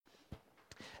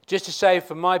Just to say,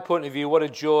 from my point of view, what a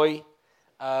joy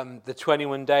the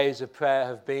 21 days of prayer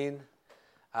have been.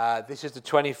 This is the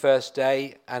 21st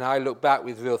day, and I look back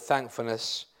with real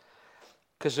thankfulness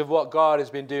because of what God has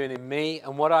been doing in me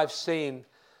and what I've seen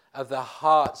of the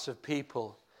hearts of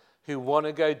people who want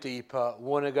to go deeper,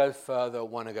 want to go further,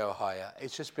 want to go higher.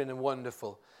 It's just been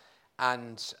wonderful.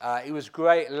 And it was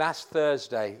great last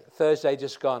Thursday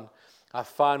just gone, our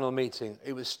final meeting.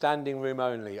 It was standing room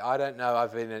only. I don't know,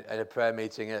 I've been at a prayer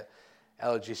meeting at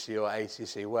LGC or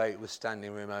ACC where it was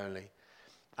standing room only.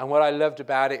 And what I loved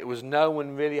about it was no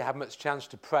one really had much chance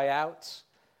to pray out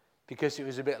because it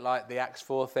was a bit like the Acts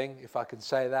 4 thing, if I can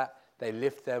say that. They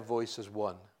lift their voice as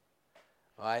one.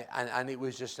 Right? And it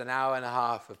was just an hour and a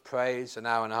half of praise, an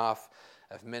hour and a half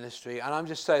of ministry. And I'm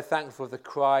just so thankful for the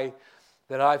cry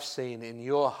that I've seen in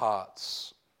your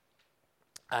hearts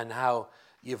and how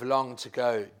you've longed to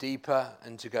go deeper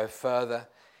and to go further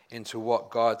into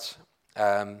what God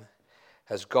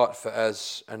has got for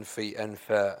us and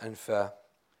for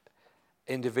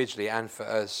individually and for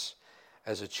us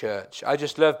as a church. I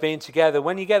just love being together.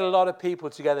 When you get a lot of people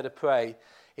together to pray,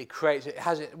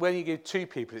 when you give two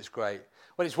people, it's great.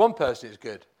 When it's one person, it's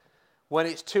good. When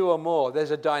it's two or more,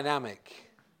 there's a dynamic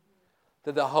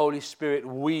that the Holy Spirit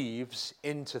weaves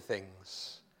into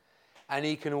things. And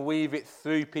he can weave it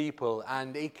through people,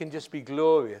 and it can just be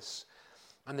glorious.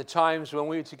 And the times when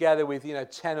we were together with,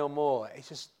 10 or more, it's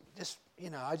just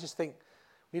I just think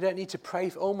we don't need to pray,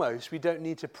 we don't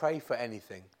need to pray for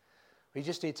anything. We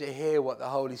just need to hear what the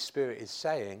Holy Spirit is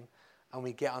saying, and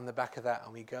we get on the back of that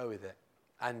and we go with it.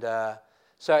 And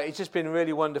so it's just been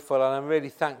really wonderful, and I'm really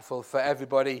thankful for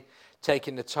everybody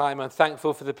taking the time. I'm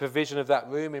thankful for the provision of that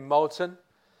room in Malton.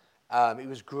 It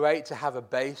was great to have a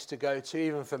base to go to,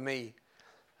 even for me,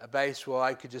 a base where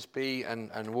I could just be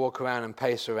and walk around and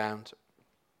pace around.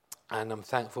 And I'm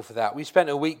thankful for that. We spent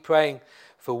a week praying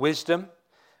for wisdom.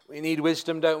 We need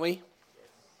wisdom, don't we?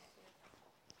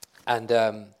 And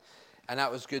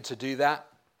that was good to do that.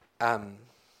 And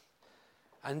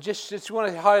just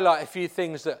want to highlight a few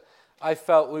things that I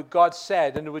felt what God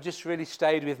said, and it just really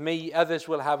stayed with me. Others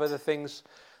will have other things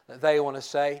that they want to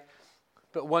say.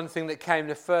 But one thing that came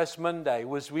the first Monday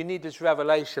was we need this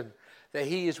revelation that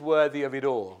he is worthy of it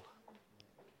all.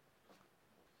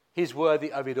 He's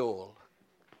worthy of it all.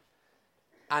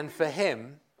 And for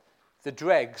him, the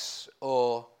dregs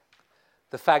or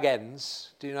the fag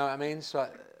ends, do you know what I mean? So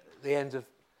the end of,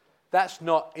 that's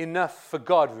not enough for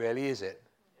God really, is it?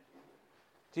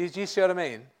 Do you see what I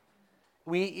mean?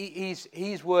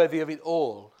 He's worthy of it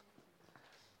all.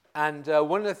 And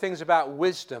one of the things about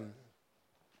wisdom,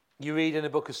 you read in the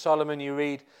book of Solomon, you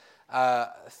read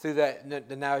through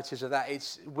the narratives of that,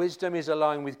 wisdom is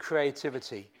aligned with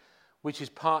creativity, which is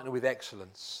partnered with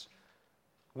excellence.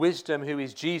 Wisdom, who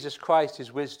is Jesus Christ,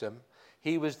 is wisdom.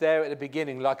 He was there at the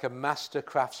beginning like a master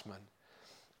craftsman.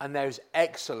 And there is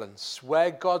excellence.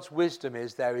 Where God's wisdom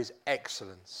is, there is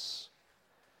excellence.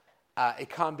 It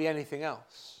can't be anything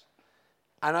else.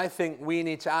 And I think we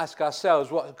need to ask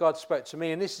ourselves what God spoke to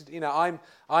me. And this is,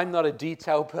 I'm not a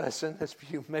detail person, as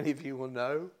many of you will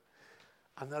know.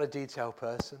 I'm not a detail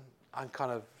person. I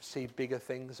kind of see bigger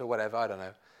things or whatever, I don't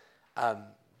know.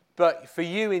 But for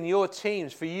you in your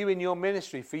teams, for you in your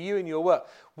ministry, for you in your work,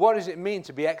 what does it mean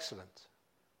to be excellent?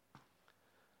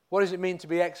 What does it mean to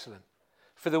be excellent?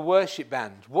 For the worship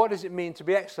band, what does it mean to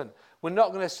be excellent? We're not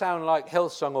going to sound like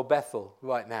Hillsong or Bethel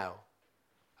right now.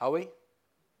 Are we?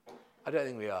 I don't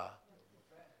think we are.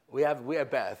 We are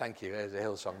better, thank you. There's a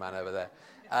Hillsong man over there.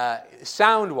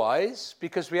 Sound-wise,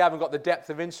 because we haven't got the depth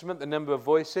of instrument, the number of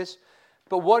voices.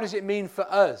 But what does it mean for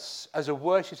us as a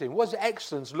worship team? What does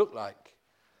excellence look like?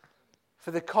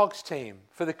 For the Cogs team,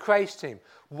 for the Crace team,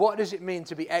 what does it mean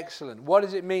to be excellent? What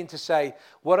does it mean to say,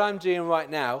 what I'm doing right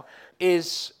now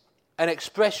is an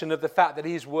expression of the fact that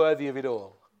he's worthy of it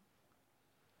all?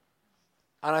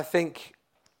 And I think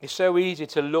it's so easy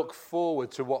to look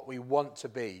forward to what we want to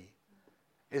be,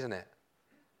 isn't it?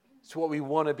 To what we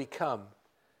want to become,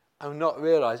 and not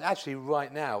realize, actually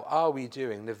right now, are we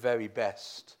doing the very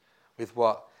best with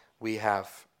what we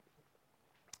have?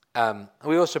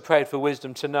 We also prayed for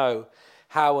wisdom to know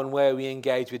how and where we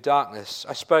engage with darkness.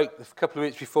 I spoke a couple of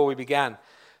weeks before we began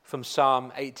from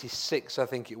Psalm 86, I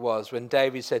think it was, when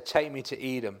David said, "Take me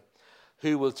to Edom.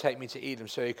 Who will take me to Edom?"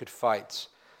 So he could fight.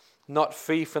 Not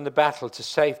free from the battle to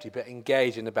safety, but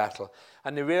engage in the battle.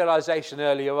 And the realization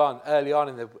early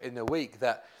on in the week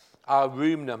that our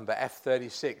room number,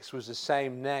 F36, was the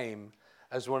same name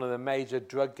as one of the major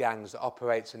drug gangs that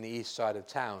operates in the east side of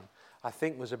town, I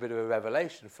think was a bit of a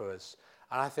revelation for us.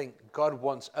 And I think God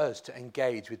wants us to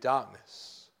engage with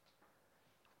darkness.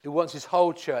 He wants his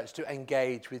whole church to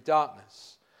engage with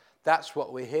darkness. That's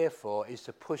what we're here for, is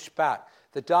to push back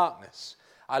the darkness.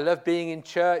 I love being in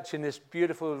church in this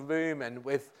beautiful room and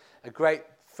with great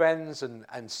friends and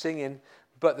singing,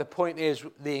 but the point is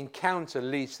the encounter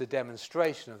leads to the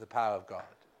demonstration of the power of God.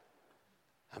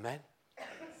 Amen?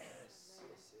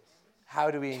 How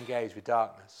do we engage with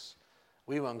darkness?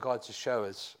 We want God to show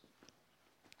us.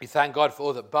 We thank God for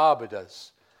all that Barbara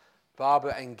does.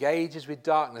 Barbara engages with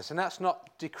darkness, and that's not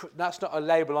a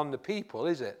label on the people,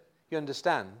 is it? You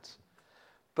understand?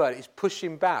 But it's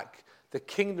pushing back the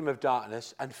kingdom of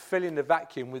darkness and filling the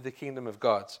vacuum with the kingdom of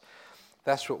God.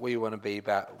 That's what we want to be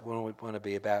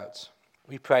about.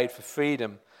 We prayed for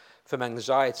freedom from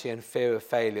anxiety and fear of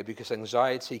failure, because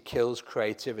anxiety kills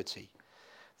creativity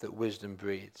that wisdom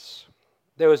breeds.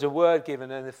 There was a word given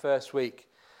in the first week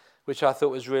which I thought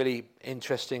was really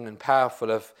interesting and powerful,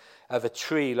 of a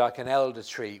tree like an elder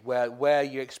tree, where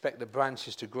you expect the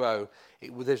branches to grow,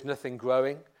 there's nothing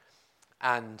growing,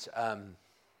 and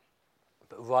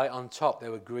but right on top there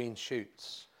were green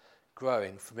shoots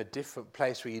growing from a different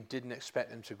place where you didn't expect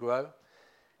them to grow.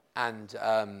 And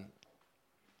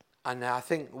I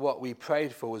think what we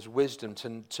prayed for was wisdom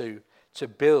to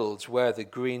build where the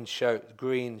green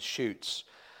shoots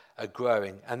are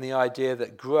growing, and the idea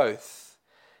that growth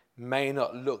may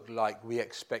not look like we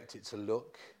expect it to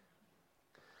look.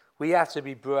 We have to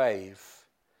be brave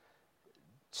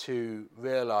to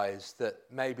realize that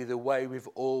maybe the way we've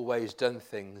always done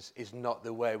things is not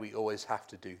the way we always have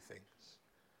to do things.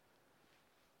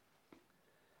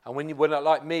 And when you're not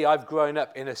like me, I've grown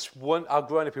up in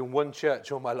one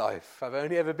church all my life. I've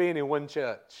only ever been in one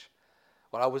church.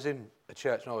 Well, I was in a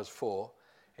church when I was 4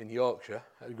 in Yorkshire.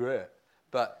 That was great.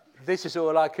 But this is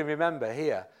all I can remember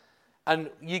here.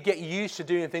 And you get used to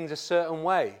doing things a certain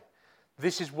way.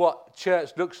 This is what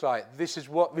church looks like. This is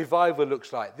what revival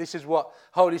looks like. This is what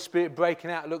Holy Spirit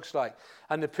breaking out looks like.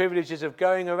 And the privileges of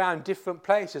going around different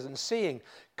places and seeing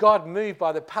God move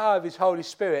by the power of his Holy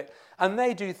Spirit. And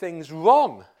they do things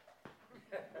wrong.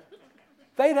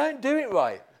 They don't do it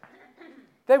right.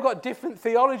 They've got different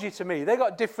theology to me. They've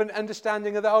got different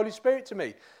understanding of the Holy Spirit to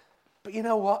me. But you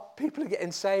know what? People are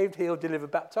getting saved, healed,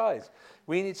 delivered, baptized.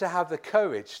 We need to have the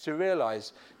courage to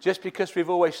realize just because we've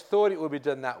always thought it would be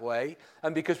done that way,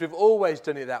 and because we've always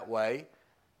done it that way,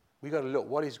 we've got to look,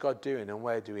 what is God doing and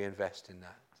where do we invest in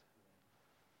that?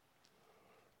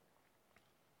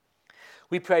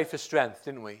 We prayed for strength,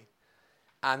 didn't we?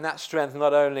 And that strength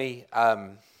not only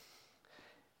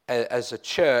as a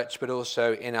church, but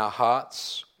also in our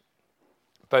hearts,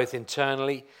 both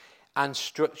internally and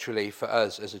structurally for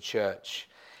us as a church.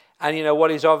 And you know what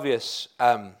is obvious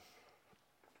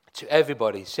to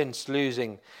everybody since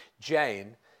losing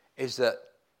Jane is that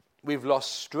we've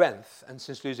lost strength, and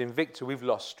since losing Victor we've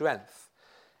lost strength.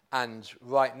 And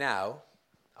right now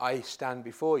I stand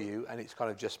before you and it's kind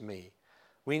of just me.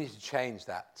 We need to change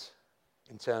that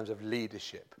in terms of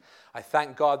leadership. I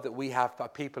thank God that we have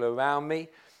people around me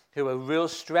who are real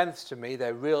strength to me.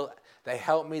 They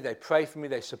help me, they pray for me,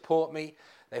 they support me,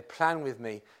 they plan with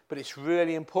me. But it's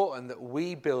really important that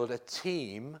we build a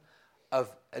team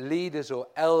of leaders or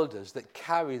elders that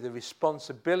carry the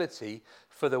responsibility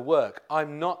for the work.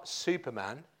 I'm not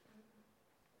Superman.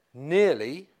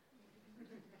 Nearly,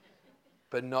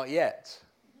 but not yet.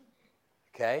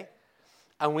 Okay?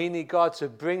 And we need God to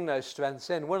bring those strengths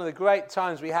in. One of the great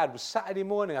times we had was Saturday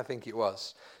morning, I think it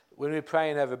was, when we were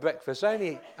praying over breakfast.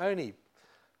 Only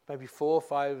maybe 4 or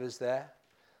 5 of us there.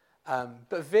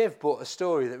 But Viv brought a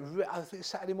story that, I think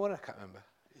Saturday morning, I can't remember.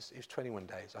 It was 21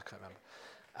 days, I can't remember.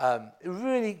 It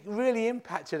really, really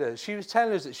impacted us. She was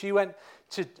telling us that she went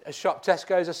to a shop,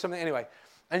 Tesco's or something, anyway,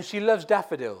 and she loves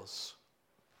daffodils.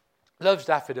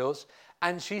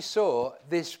 And she saw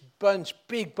this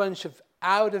big bunch of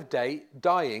out-of-date,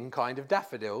 dying kind of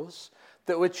daffodils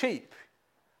that were cheap.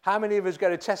 How many of us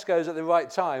go to Tesco's at the right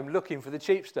time looking for the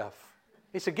cheap stuff?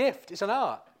 It's a gift. It's an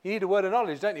art. You need a word of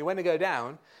knowledge, don't you, when to go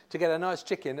down to get a nice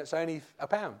chicken that's only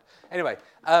 £1. Anyway,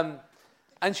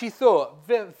 and she thought,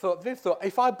 Viv thought,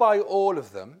 if I buy all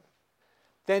of them,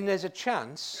 then there's a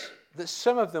chance that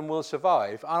some of them will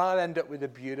survive and I'll end up with a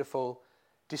beautiful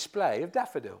display of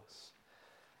daffodils.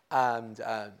 And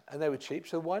they were cheap,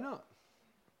 so why not?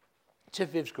 To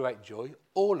Viv's great joy,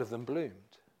 all of them bloomed.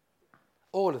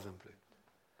 All of them bloomed.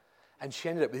 And she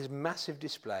ended up with this massive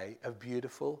display of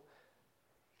beautiful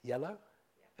yellow?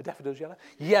 Are daffodils yellow?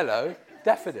 Yellow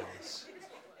daffodils.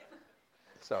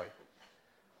 Sorry.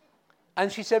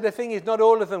 And she said the thing is, not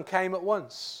all of them came at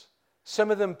once.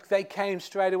 Some of them, they came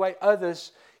straight away.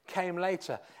 Others came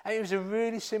later. And it was a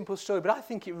really simple story, but I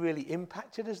think it really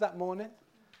impacted us that morning.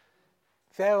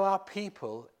 There are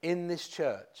people in this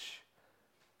church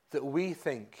that we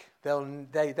think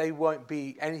they won't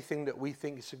be anything that we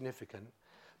think is significant,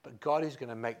 but God is going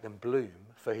to make them bloom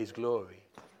for his glory.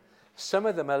 Some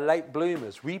of them are late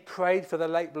bloomers. We prayed for the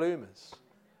late bloomers.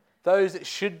 Those that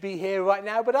should be here right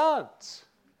now but aren't.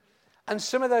 And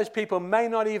some of those people may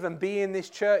not even be in this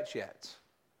church yet.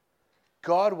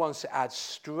 God wants to add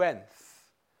strength,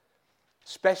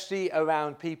 especially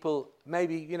around people.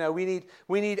 Maybe,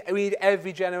 we need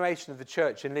every generation of the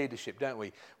church in leadership, don't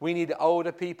we? We need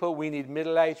older people. We need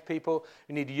middle-aged people.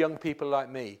 We need young people like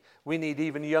me. We need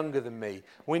even younger than me.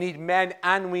 We need men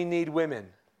and we need women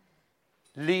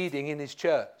leading in his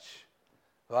church,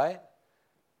 right?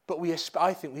 But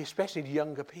I think we especially need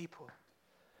younger people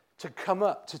to come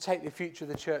up to take the future of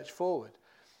the church forward.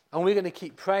 And we're going to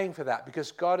keep praying for that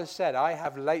because God has said, I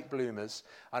have late bloomers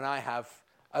and I have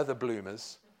other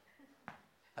bloomers.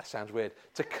 That sounds weird.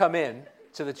 To come in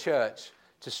to the church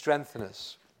to strengthen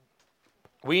us.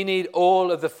 We need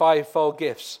all of the fivefold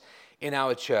gifts in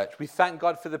our church. We thank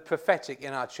God for the prophetic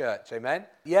in our church. Amen?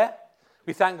 Yeah?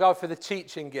 We thank God for the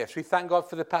teaching gifts. We thank God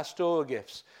for the pastoral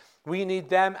gifts. We need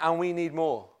them and we need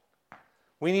more.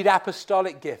 We need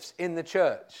apostolic gifts in the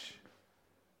church.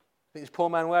 I think it's Paul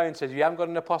Manwaring says, if you haven't got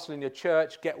an apostle in your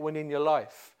church, get one in your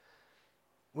life.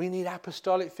 We need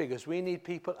apostolic figures. We need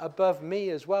people above me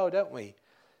as well, don't we?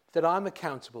 That I'm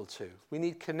accountable to. We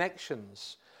need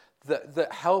connections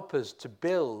that help us to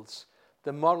build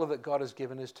the model that God has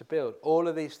given us to build. All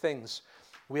of these things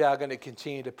we are going to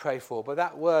continue to pray for. But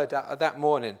that word that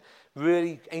morning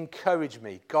really encouraged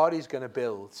me. God is going to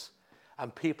build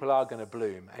and people are going to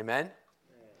bloom. Amen?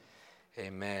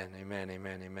 Amen, amen,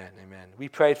 amen, amen, amen. We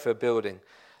prayed for a building,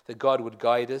 that God would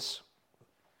guide us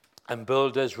and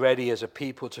build us ready as a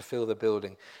people to fill the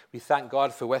building. We thank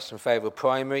God for Western Favour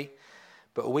Primary,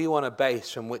 but we want a base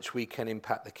from which we can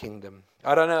impact the kingdom.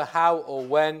 I don't know how or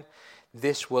when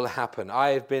this will happen. I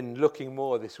have been looking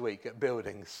more this week at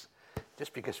buildings,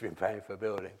 just because we've been praying for a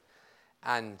building.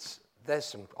 And there's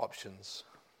some options.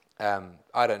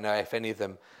 I don't know if any of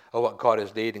them are what God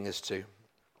is leading us to.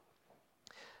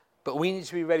 But we need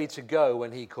to be ready to go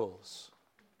when he calls.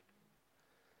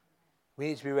 We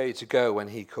need to be ready to go when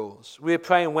he calls. We were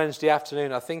praying Wednesday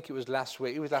afternoon. I think it was last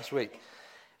week. It was last week.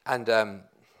 And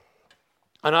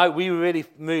we were really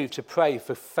moved to pray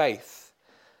for faith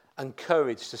and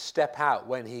courage to step out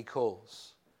when he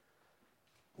calls.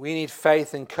 We need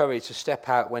faith and courage to step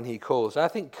out when he calls. And I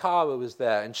think Cara was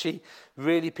there, and she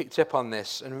really picked up on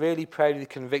this and really prayed with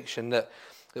conviction that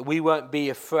we won't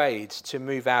be afraid to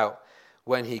move out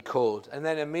when he called. And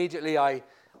then immediately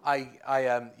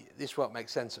this won't make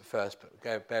sense at first,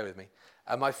 but bear with me.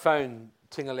 My phone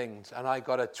ting-a-linged, and I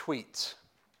got a tweet.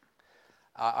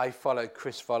 I follow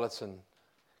Chris Vallotton's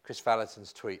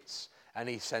tweets, and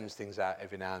he sends things out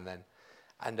every now and then.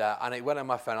 And it went on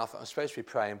my phone. I thought, I'm supposed to be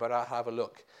praying, but I'll have a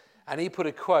look. And he put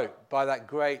a quote by that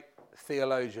great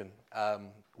theologian,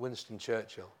 Winston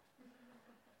Churchill.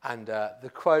 And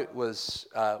the quote was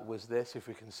this, if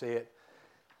we can see it.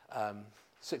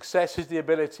 Success is the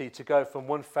ability to go from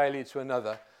one failure to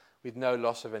another with no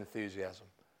loss of enthusiasm.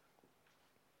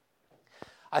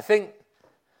 I think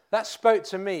that spoke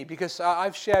to me because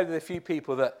I've shared with a few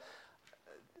people that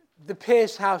the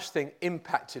Pierce House thing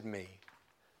impacted me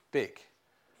big.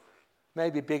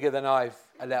 Maybe bigger than I've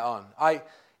let on.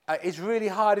 It's really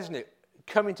hard, isn't it,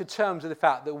 coming to terms with the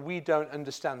fact that we don't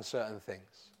understand certain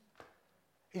things.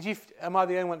 Am I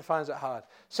the only one that finds that hard?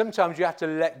 Sometimes you have to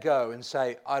let go and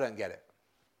say, I don't get it.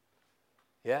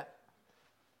 Yeah?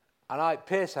 And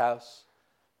Pierce House,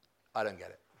 I don't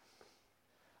get it.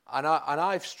 And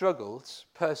I've struggled,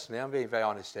 personally, I'm being very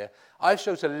honest here, I've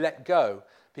struggled to let go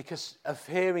because of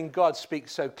hearing God speak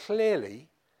so clearly,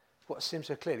 what seems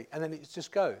so clearly, and then it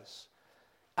just goes.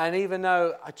 And even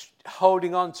though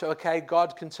holding on to, okay,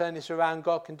 God can turn this around,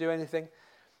 God can do anything,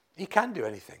 he can do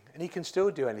anything, and he can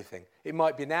still do anything. It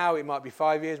might be now, it might be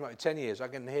 5 years, it might be 10 years. I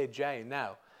can hear Jane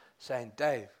now saying,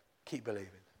 Dave, keep believing.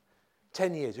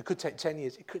 10 years, it could take 10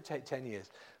 years, it could take 10 years.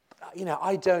 But,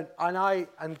 I don't,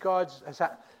 and God has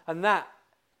that, and that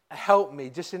helped me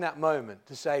just in that moment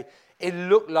to say, it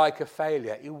looked like a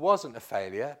failure. It wasn't a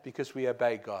failure because we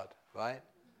obeyed God, right?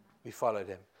 We followed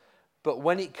him. But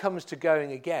when it comes to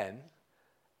going again,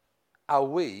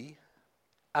 am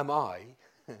I,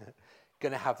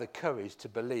 going to have the courage to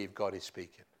believe God is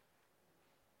speaking?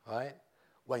 Right?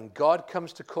 When God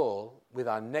comes to call with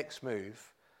our next move,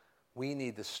 we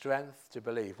need the strength to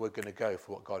believe we're going to go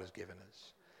for what God has given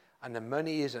us. And the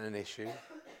money isn't an issue.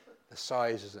 The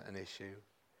size isn't an issue.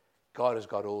 God has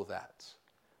got all that.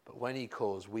 But when he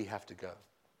calls, we have to go.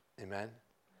 Amen?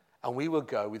 And we will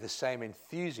go with the same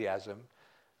enthusiasm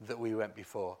that we went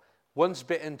before. Once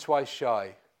bitten, twice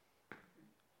shy.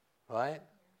 right?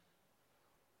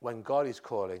 When God is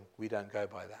calling, we don't go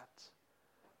by that.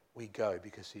 We go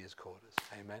because he has called us.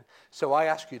 Amen. So I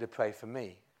ask you to pray for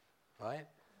me, right?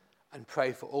 And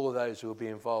pray for all those who will be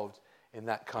involved in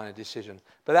that kind of decision.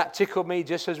 But that tickled me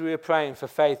just as we were praying for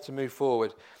faith to move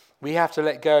forward. We have to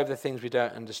let go of the things we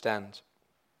don't understand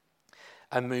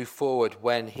and move forward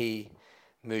when he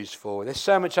moves forward. There's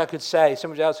so much I could say, so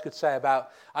much else I could say about,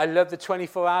 I love the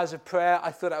 24 hours of prayer.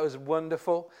 I thought that was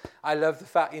wonderful. I love the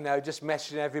fact, just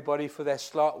messaging everybody for their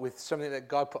slot with something that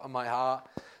God put on my heart.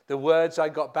 The words I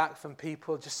got back from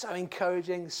people, just so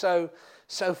encouraging, so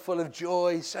full of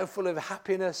joy, so full of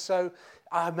happiness. So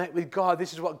I met with God.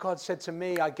 This is what God said to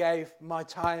me. I gave my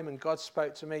time and God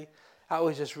spoke to me. That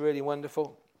was just really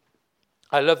wonderful.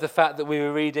 I love the fact that we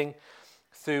were reading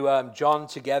through John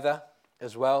together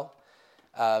as well.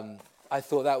 I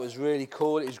thought that was really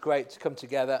cool. It was great to come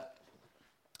together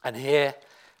and hear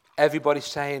everybody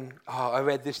saying, I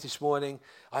read this morning.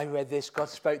 I read this. God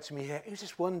spoke to me here. It was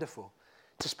just wonderful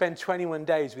to spend 21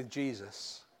 days with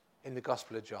Jesus in the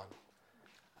Gospel of John.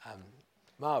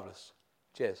 Marvellous.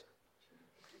 Cheers.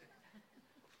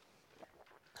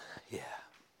 Yeah.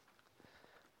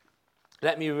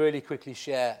 Let me really quickly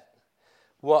share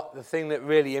the thing that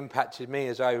really impacted me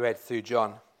as I read through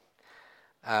John.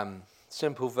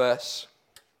 Simple verse.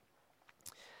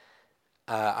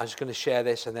 I'm just going to share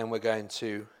this and then we're going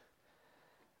to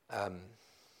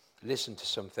listen to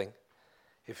something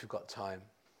if we've got time.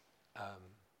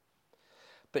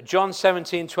 But John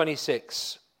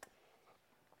 17:26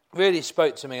 really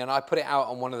spoke to me, and I put it out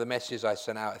on one of the messages I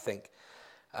sent out, I think.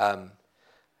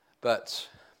 But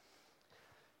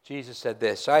Jesus said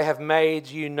this, I have made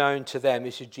you known to them.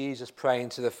 This is Jesus praying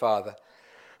to the Father.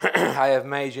 I have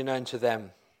made you known to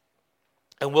them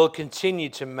and will continue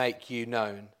to make you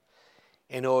known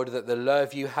in order that the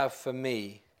love you have for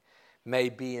me may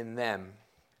be in them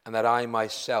and that I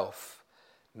myself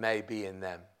may be in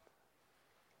them.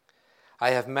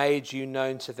 I have made you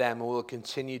known to them and will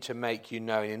continue to make you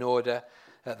known in order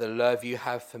that the love you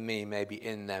have for me may be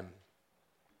in them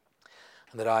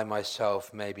and that I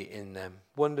myself may be in them.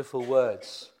 Wonderful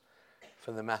words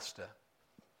from the Master.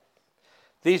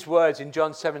 These words in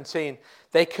John 17,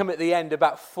 they come at the end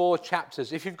about 4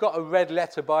 chapters. If you've got a red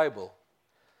letter Bible,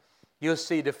 you'll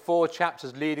see the 4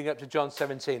 chapters leading up to John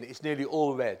 17. It's nearly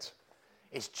all red.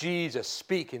 It's Jesus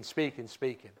speaking.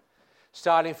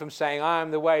 Starting from saying, I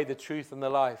am the way, the truth, and the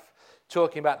life.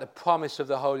 Talking about the promise of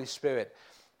the Holy Spirit.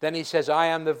 Then he says, I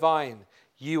am the vine.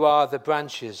 You are the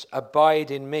branches.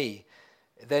 Abide in me.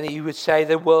 Then he would say,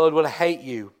 the world will hate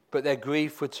you, but their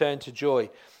grief would turn to joy.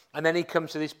 And then he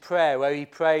comes to this prayer where he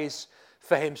prays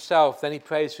for himself. Then he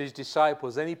prays for his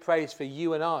disciples. Then he prays for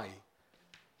you and I.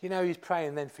 He's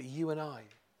praying then for you and I.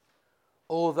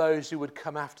 All those who would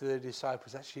come after the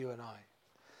disciples. That's you and I.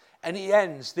 And he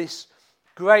ends this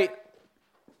great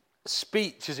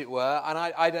speech, as it were, and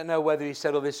I don't know whether he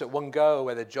said all this at one go or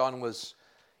whether John was,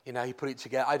 he put it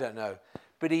together, I don't know.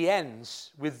 But he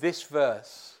ends with this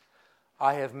verse,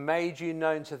 I have made you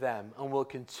known to them and will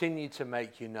continue to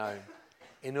make you known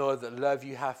in order that love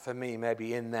you have for me may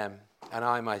be in them and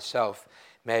I myself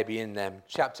may be in them.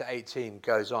 Chapter 18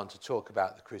 goes on to talk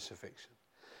about the crucifixion.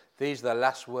 These are the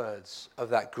last words of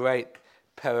that great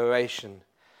peroration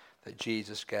that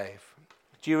Jesus gave.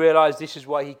 Do you realize this is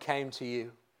why he came to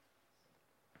you?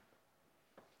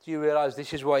 Do you realize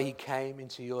this is why he came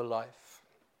into your life?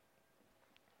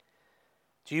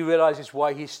 Do you realize it's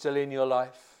why he's still in your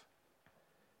life?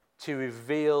 To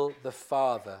reveal the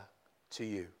Father to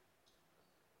you.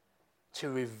 To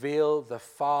reveal the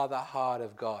Father heart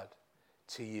of God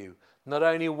to you. Not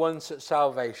only once at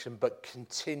salvation, but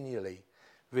continually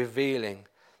revealing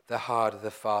the heart of the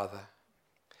Father.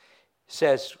 It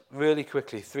says really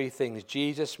quickly 3 things.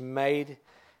 Jesus made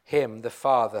him, the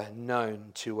Father,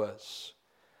 known to us.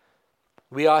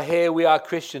 We are here, we are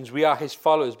Christians, we are his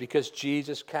followers because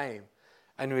Jesus came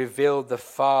and revealed the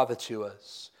Father to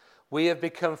us. We have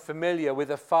become familiar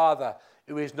with a Father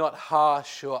who is not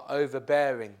harsh or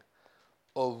overbearing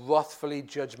or wrathfully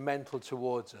judgmental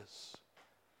towards us.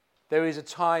 There is a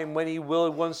time when he will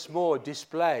once more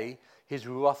display his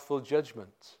wrathful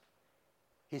judgment.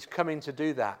 He's coming to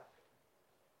do that.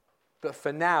 But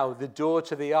for now, the door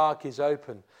to the ark is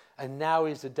open, and now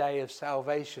is the day of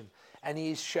salvation. And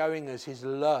he's showing us his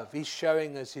love. He's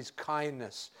showing us his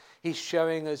kindness. He's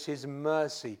showing us his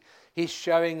mercy. He's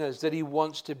showing us that he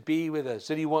wants to be with us,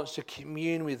 that he wants to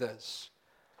commune with us.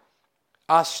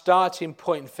 Our starting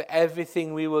point for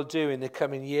everything we will do in the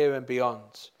coming year and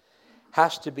beyond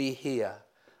has to be here,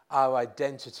 our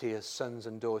identity as sons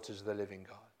and daughters of the living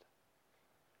God.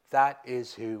 That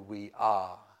is who we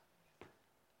are.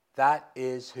 That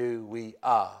is who we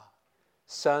are.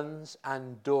 Sons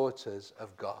and daughters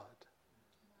of God.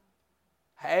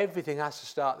 Everything has to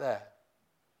start there.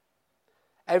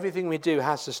 Everything we do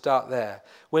has to start there.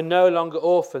 We're no longer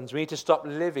orphans. We need to stop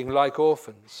living like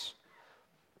orphans.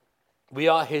 We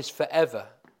are his forever.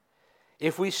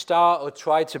 If we start or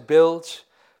try to build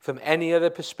from any other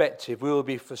perspective, we will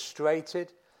be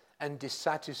frustrated and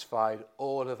dissatisfied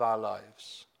all of our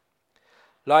lives.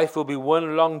 Life will be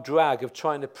one long drag of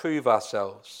trying to prove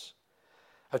ourselves,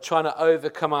 of trying to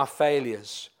overcome our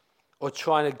failures, or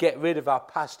trying to get rid of our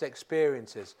past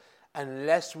experiences.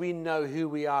 Unless we know who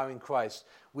we are in Christ,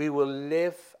 we will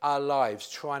live our lives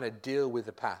trying to deal with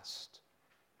the past.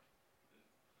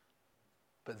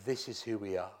 But this is who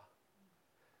we are.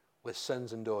 We're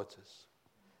sons and daughters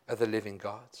of the living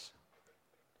God.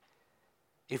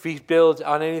 If we build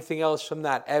on anything else from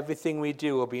that, everything we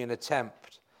do will be an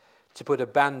attempt to put a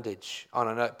bandage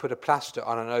on, put a plaster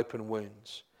on an open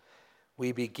wound.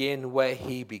 We begin where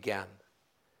he began,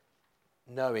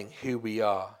 knowing who we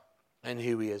are and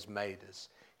who he has made us.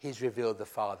 He's revealed the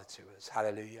Father to us.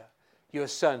 Hallelujah. You're a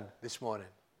son this morning.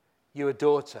 You're a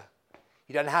daughter.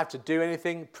 You don't have to do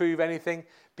anything, prove anything,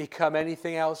 become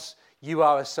anything else. You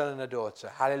are a son and a daughter.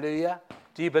 Hallelujah.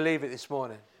 Do you believe it this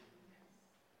morning?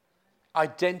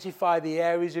 Identify the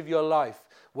areas of your life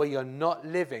where you're not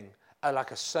living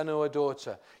like a son or a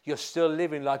daughter. You're still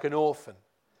living like an orphan.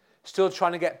 Still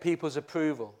trying to get people's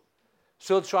approval.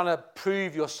 Still trying to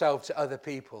prove yourself to other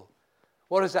people.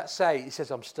 What does that say? It says,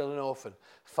 I'm still an orphan.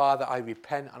 Father, I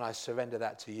repent and I surrender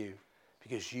that to you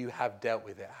because you have dealt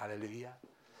with it. Hallelujah.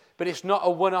 But it's not a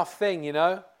one-off thing, you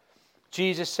know.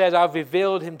 Jesus said, I've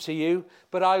revealed him to you,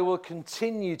 but I will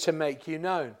continue to make you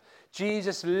known.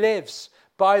 Jesus lives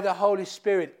by the Holy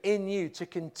Spirit in you to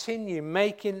continue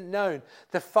making known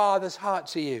the Father's heart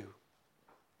to you.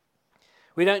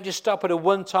 We don't just stop at a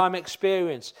one-time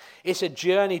experience. It's a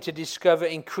journey to discover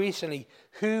increasingly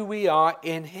who we are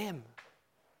in him.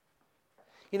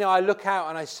 You know, I look out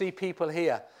and I see people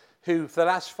here who for the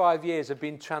last 5 years have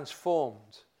been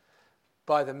transformed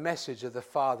by the message of the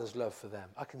Father's love for them.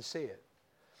 I can see it.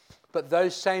 But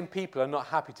those same people are not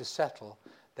happy to settle.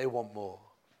 They want more.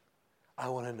 I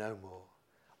want to know more.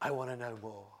 I want to know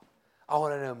more. I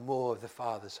want to know more of the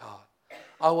Father's heart.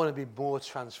 I want to be more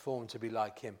transformed to be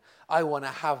like him. I want to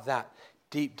have that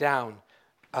deep down,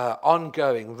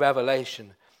 ongoing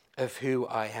revelation of who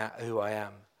I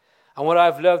am. And what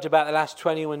I've loved about the last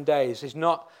 21 days is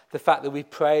not the fact that we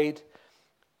prayed,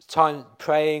 time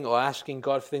praying or asking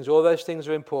God for things. All those things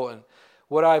are important.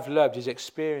 What I've loved is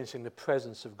experiencing the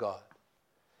presence of God.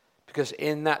 Because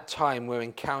in that time we're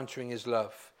encountering his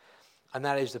love. And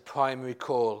that is the primary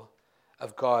call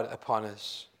of God upon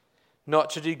us. Not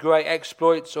to do great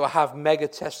exploits or have mega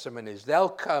testimonies. They'll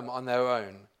come on their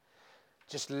own.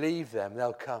 Just leave them,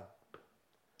 they'll come.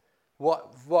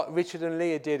 What Richard and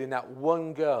Leah did in that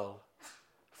one girl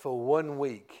for 1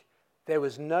 week, there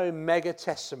was no mega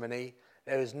testimony.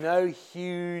 There was no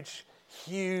huge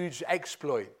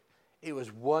exploit. It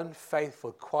was one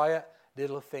faithful, quiet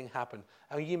little thing happened.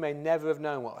 And you may never have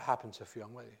known what happened to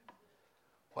Fionn, will you?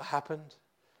 What happened?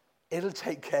 It'll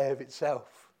take care of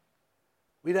itself.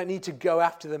 We don't need to go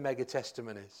after the mega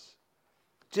testimonies.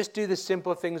 Just do the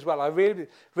simple things well. I really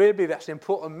believe that's an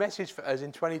important message for us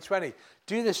in 2020.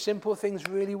 Do the simple things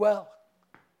really well.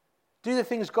 Do the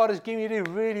things God has given you to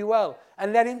do really well.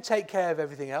 And let him take care of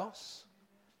everything else.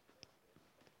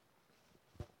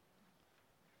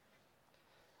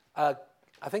 I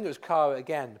think it was Cara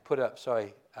again put up,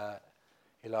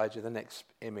 Elijah, the next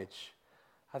image.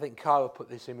 I think Cara put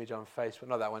this image on Facebook.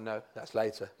 Not that one, no, that's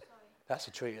later. That's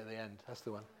a treat at the end. That's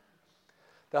the one.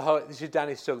 This is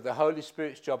Danny Sugg. The Holy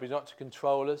Spirit's job is not to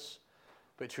control us,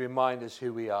 but to remind us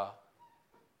who we are,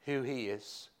 who he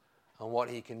is, and what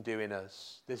he can do in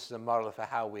us. This is a model for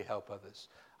how we help others.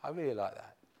 I really like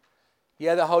that.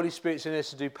 Yeah, the Holy Spirit's in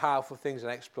us to do powerful things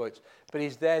and exploits, but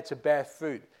he's there to bear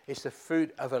fruit. It's the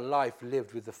fruit of a life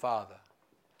lived with the Father,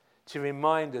 to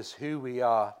remind us who we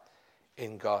are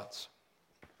in God.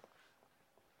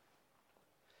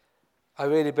 I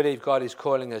really believe God is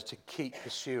calling us to keep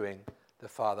pursuing the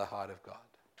Father heart of God.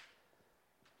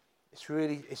 It's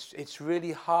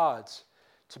really hard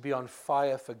to be on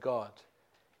fire for God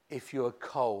if you're a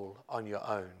coal on your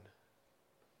own.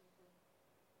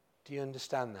 Do you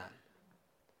understand that?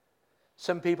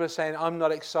 Some people are saying, I'm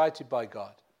not excited by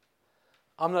God.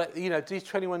 I'm not, these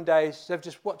 21 days, they've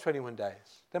just, what 21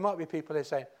 days? There might be people here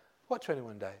saying, what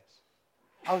 21 days?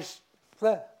 I was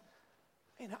there.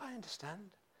 I understand.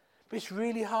 But it's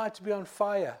really hard to be on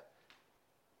fire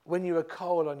when you're a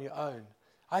coal on your own.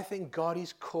 I think God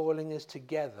is calling us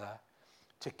together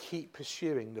to keep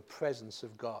pursuing the presence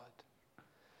of God.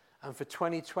 And for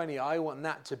 2020, I want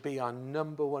that to be our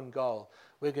number one goal.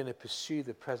 We're going to pursue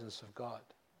the presence of God.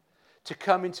 To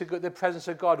come into the presence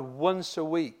of God once a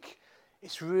week,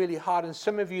 it's really hard. And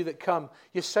some of you that come,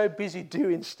 you're so busy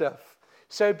doing stuff,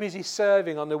 so busy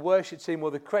serving on the worship team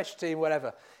or the creche team,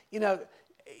 whatever.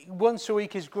 Once a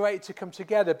week is great to come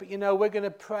together, but we're going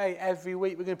to pray every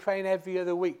week. We're going to pray in every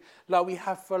other week like we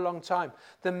have for a long time.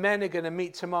 The men are going to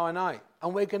meet tomorrow night,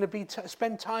 and we're going to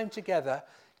spend time together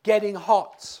getting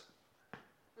hot.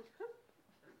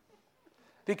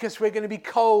 Because we're going to be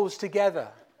coals together.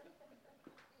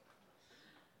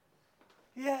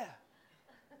 Yeah.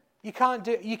 You can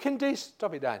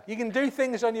do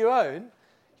things on your own.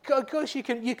 Of course you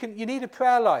need a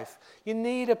prayer life. You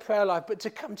need a prayer life, but to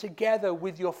come together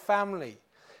with your family,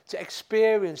 to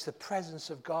experience the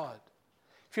presence of God.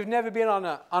 If you've never been on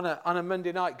a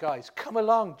Monday night, guys, come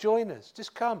along, join us.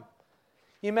 Just come.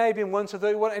 You may have been once and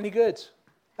thought it wasn't any good.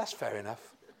 That's fair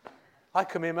enough. I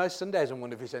come here most Sundays and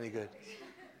wonder if it's any good.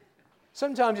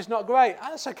 Sometimes it's not great.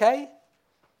 That's okay.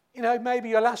 Maybe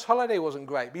your last holiday wasn't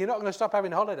great, but you're not going to stop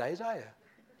having holidays, are you?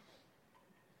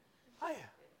 Are you?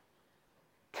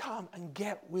 Come and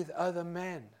get with other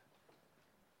men.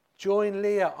 Join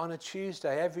Leah on a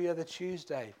Tuesday, every other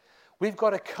Tuesday. We've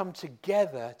got to come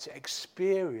together to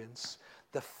experience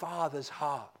the Father's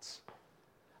heart.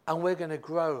 And we're going to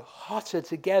grow hotter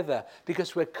together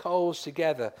because we're coals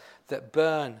together that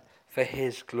burn for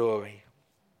His glory.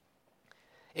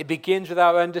 It begins with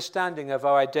our understanding of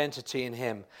our identity in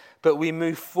Him, but we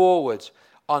move forward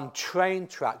on train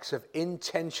tracks of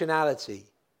intentionality.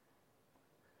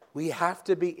 We have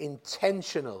to be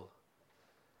intentional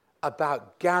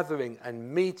about gathering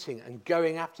and meeting and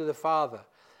going after the Father.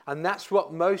 And that's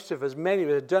what most of us, many of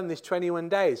us have done these 21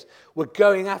 days. We're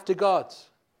going after God.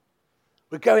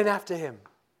 We're going after Him.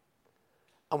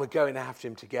 And we're going after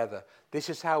Him together. This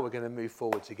is how we're going to move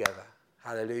forward together.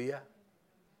 Hallelujah.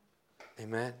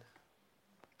 Amen.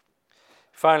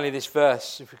 Finally, this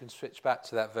verse, if we can switch back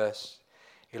to that verse.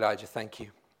 Elijah, thank you.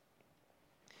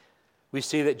 We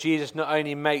see that Jesus not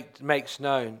only makes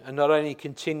known and not only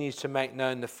continues to make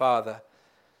known the Father,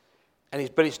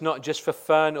 but it's not just for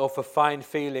fun or for fine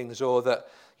feelings or that,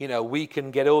 we can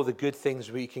get all the good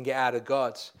things we can get out of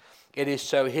God. It is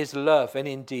so His love and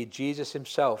indeed Jesus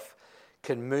Himself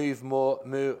can more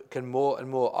and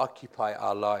more occupy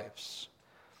our lives.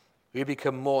 We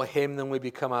become more Him than we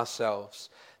become ourselves.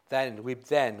 Then we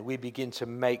begin to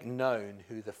make known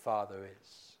who the Father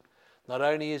is. Not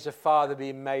only is the Father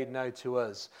being made known to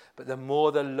us, but the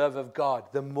more the love of God,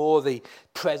 the more the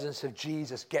presence of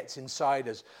Jesus gets inside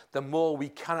us, the more we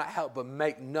cannot help but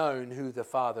make known who the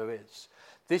Father is.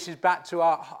 This is back to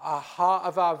our heart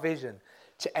of our vision,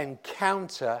 to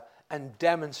encounter and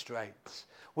demonstrate.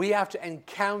 We have to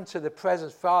encounter the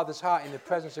presence, Father's heart in the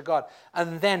presence of God,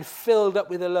 and then filled up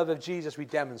with the love of Jesus, we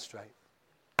demonstrate.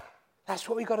 That's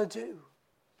what we've got to do.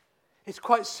 It's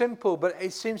quite simple, but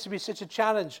it seems to be such a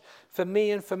challenge for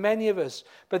me and for many of us.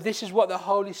 But this is what the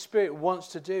Holy Spirit wants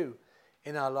to do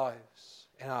in our lives,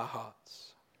 in our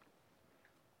hearts.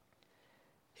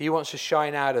 He wants to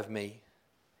shine out of me.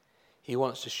 He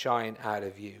wants to shine out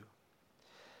of you.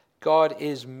 God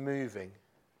is moving.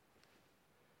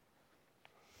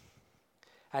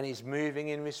 And He's moving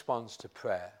in response to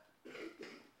prayer.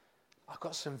 I've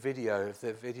got some video of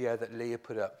the video that Leah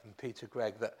put up from Peter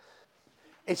Gregg. That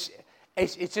it's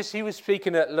just, he was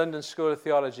speaking at London School of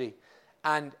Theology,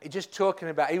 and he was talking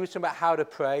about how to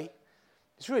pray.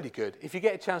 It's really good if you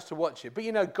get a chance to watch it.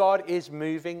 But God is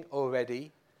moving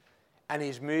already, and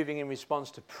He's moving in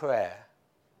response to prayer.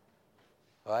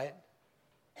 Right?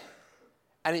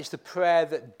 And it's the prayer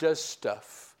that does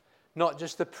stuff, not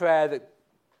just the prayer that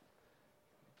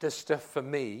does stuff for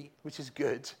me, which is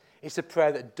good. It's the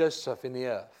prayer that does stuff in the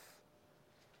earth.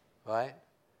 Right?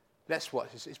 Let's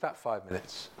watch this. It's about 5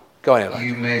 minutes. Go on, Elijah.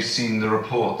 You may have seen the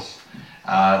reports,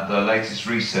 the latest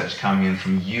research coming in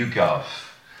from YouGov,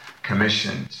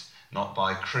 commissioned not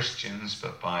by Christians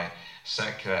but by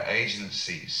secular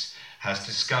agencies, has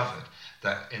discovered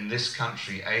that in this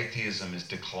country atheism is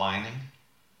declining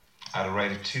at a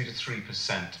rate of 2 to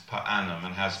 3% per annum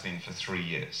and has been for 3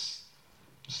 years.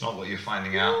 It's not what you're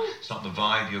finding out. It's not the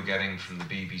vibe you're getting from the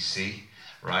BBC,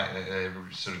 right? They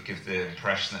sort of give the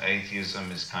impression that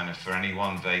atheism is kind of for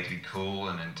anyone vaguely cool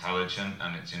and intelligent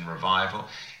and it's in revival.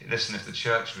 Listen, if the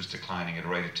church was declining at a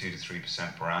rate of 2 to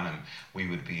 3% per annum, we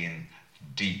would be in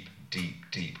deep, deep,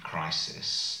 deep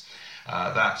crisis.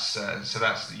 That's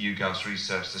YouGov's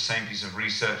research. The same piece of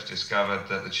research discovered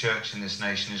that the church in this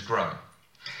nation is growing.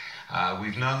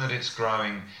 We've known that it's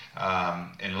growing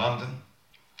in London.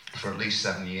 for at least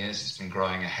 7 years. It's been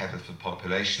growing ahead of the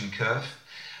population curve.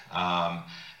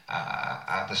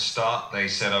 At the start, they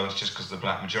said, oh, it's just because of the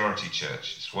black majority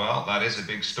churches. Well, that is a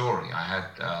big story. I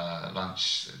had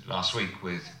lunch last week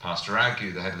with Pastor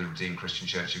Agu, the head of the Redeemed Christian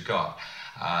Church of God.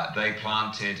 They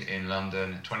planted in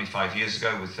London 25 years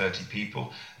ago with 30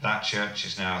 people. That church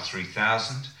is now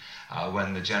 3,000.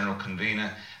 When the general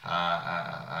convener,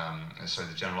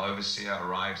 the general overseer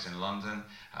arrives in London,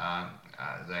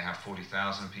 they have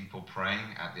 40,000 people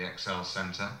praying at the Excel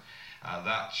Centre.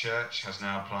 That church has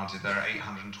now planted, there are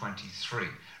 823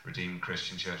 Redeemed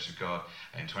Christian Church of God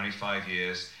in 25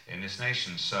 years in this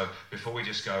nation. So before we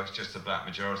just go, it's just the black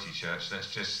majority church,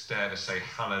 let's just dare to say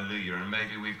hallelujah, and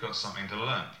maybe we've got something to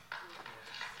learn.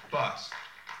 But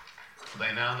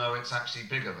they now know it's actually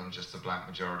bigger than just the black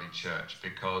majority church,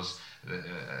 because,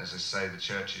 as I say, the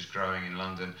church is growing in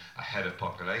London ahead of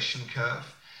population curve.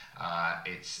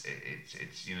 It's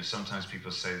sometimes people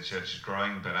say the church is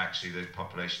growing, but actually the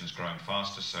population is growing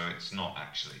faster, so it's not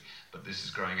actually. But this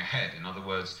is growing ahead. In other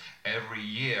words, every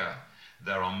year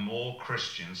there are more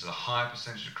Christians, a higher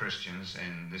percentage of Christians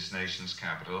in this nation's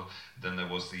capital than there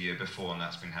was the year before, and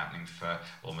that's been happening for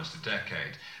almost a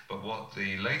decade. But what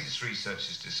the latest research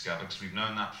has discovered, because we've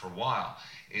known that for a while,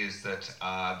 is that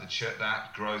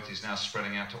that growth is now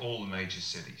spreading out to all the major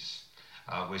cities.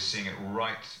 We're seeing it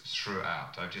right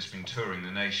throughout. I've just been touring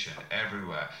the nation,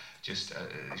 everywhere, just an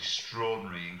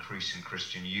extraordinary increase in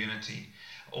Christian unity.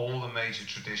 All the major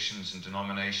traditions and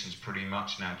denominations pretty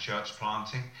much now church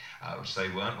planting, which they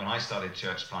weren't. When I started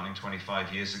church planting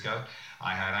 25 years ago,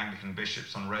 I had Anglican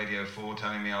bishops on Radio 4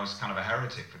 telling me I was kind of a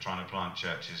heretic for trying to plant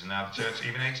churches. And now the church,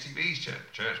 even HTB's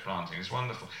church planting, is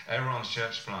wonderful. Everyone's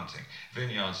church planting.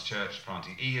 Vineyard's church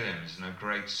planting. Elim is in a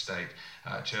great state,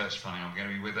 church planting. I'm going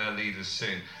to be with their leaders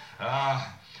soon. Can I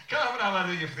have an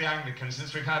hallelujah for the Anglicans,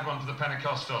 since we've had one for the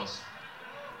Pentecostals?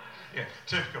 Yeah,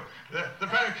 typical. The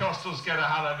Pentecostals get a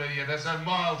hallelujah. There's a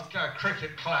mild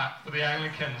cricket clap for the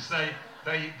Anglicans. There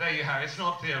you have it. It's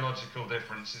not theological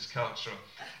difference, it's cultural.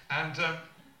 And,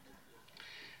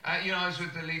 I was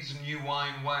with the leaders of New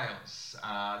Wine Wales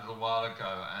a little while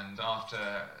ago, and after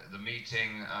the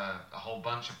meeting, a whole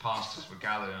bunch of pastors were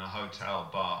gathered in a hotel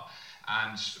bar,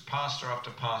 and pastor after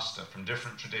pastor from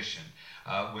different tradition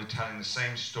were telling the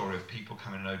same story of people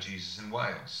coming to know Jesus in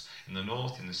Wales, in the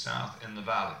north, in the south, in the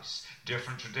valleys,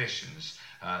 different traditions.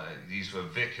 These were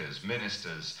vicars,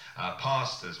 ministers,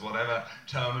 pastors, whatever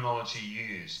terminology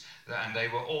used. And they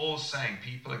were all saying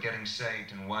people are getting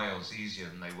saved in Wales easier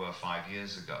than they were 5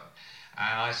 years ago.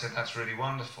 And I said, that's really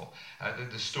wonderful.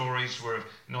 The stories were of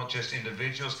not just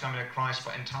individuals coming to Christ,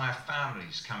 but entire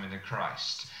families coming to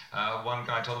Christ. One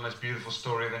guy told the most beautiful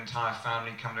story of an entire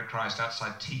family coming to Christ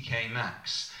outside TK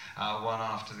Maxx, one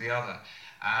after the other.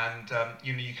 And,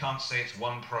 you can't say it's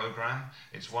one program,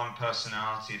 it's one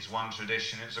personality, it's one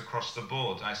tradition, it's across the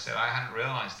board. I said, I hadn't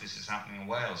realized this is happening in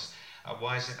Wales.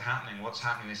 Why is it happening? What's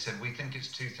happening? They said, we think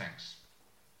it's two things.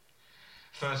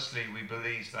 Firstly, we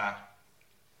believe that,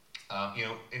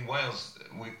 in Wales,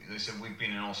 they said we've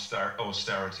been in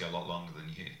austerity a lot longer than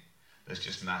you. There's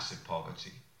just massive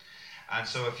poverty. And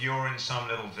so if you're in some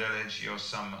little village, you're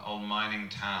some old mining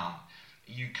town,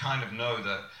 you kind of know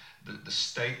that the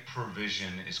state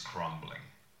provision is crumbling.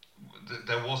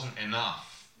 There wasn't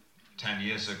enough 10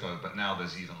 years ago, but now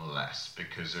there's even less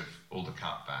because of all the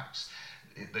cutbacks.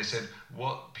 They said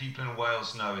what people in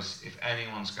Wales know is if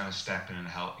anyone's going to step in and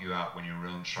help you out when you're in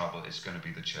real trouble, it's going to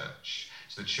be the church.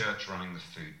 It's the church running the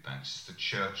food banks. It's the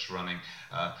church running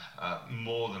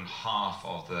more than half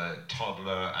of the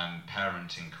toddler and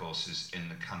parenting courses in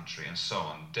the country, and so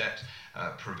on, debt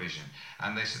provision.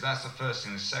 And they said that's the first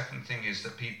thing. The second thing is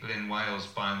that people in Wales,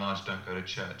 by and large, don't go to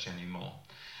church anymore.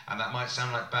 And that might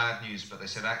sound like bad news, but they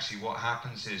said actually what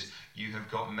happens is you have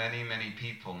got many, many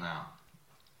people now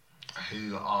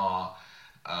who are,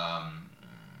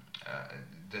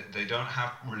 they don't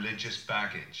have religious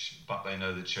baggage, but they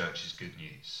know the church is good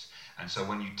news. And so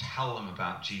when you tell them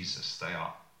about Jesus, they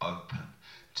are open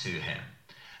to him.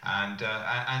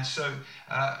 And so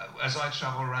as I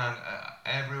travel around,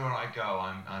 everywhere I go,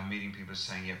 I'm meeting people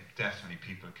saying, yeah, definitely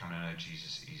people are coming to know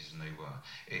Jesus easier than they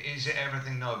were. Is it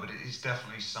everything? No, but it is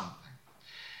definitely something.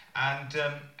 And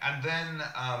then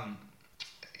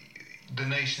the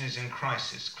nation is in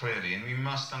crisis, clearly, and we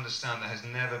must understand there has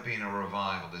never been a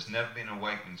revival, there's never been an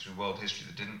awakening through world history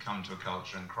that didn't come to a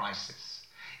culture in crisis.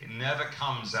 It never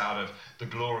comes out of the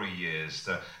glory years,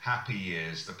 the happy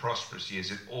years, the prosperous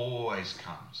years. It always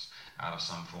comes out of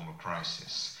some form of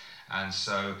crisis. And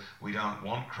so we don't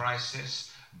want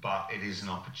crisis, but it is an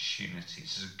opportunity.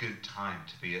 This is a good time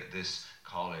to be at this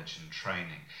college and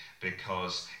training,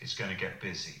 because it's going to get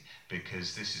busy,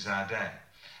 because this is our day.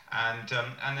 And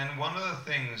then one of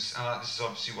the things, this is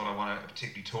obviously what I want to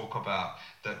particularly talk about,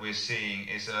 that we're seeing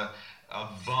is a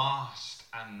vast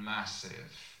and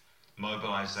massive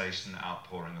mobilization,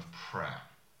 outpouring of prayer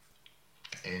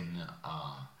in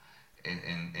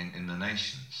the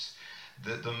nations.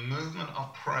 The movement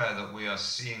of prayer that we are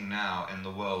seeing now in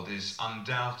the world is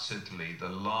undoubtedly the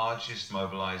largest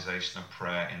mobilization of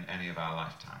prayer in any of our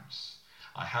lifetimes.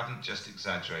 I haven't just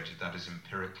exaggerated, that is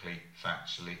empirically,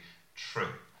 factually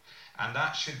true. And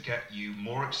that should get you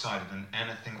more excited than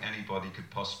anything anybody could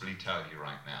possibly tell you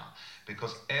right now.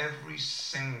 Because every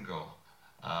single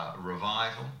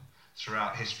revival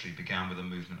throughout history began with a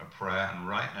movement of prayer, and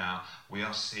right now we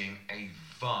are seeing a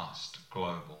vast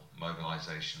global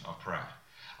mobilization of prayer.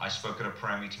 I spoke at a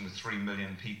prayer meeting with 3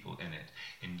 million people in it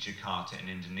in Jakarta in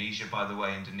Indonesia. By the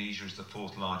way, Indonesia is the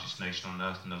 4th largest nation on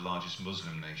earth and the largest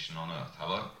Muslim nation on earth.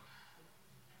 Hello?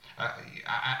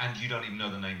 And you don't even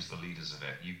know the names of the leaders of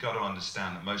it. You've got to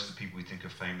understand that most of the people we think are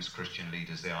famous Christian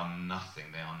leaders, they are nothing,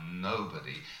 they are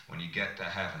nobody. When you get to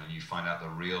heaven and you find out the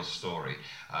real story,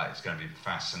 it's going to be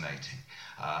fascinating.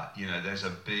 There's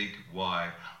a big,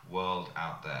 wide world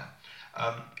out there.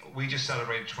 We just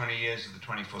celebrated 20 years of the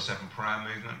 24/7 prayer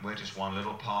movement. We're just one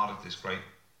little part of this great...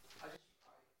 I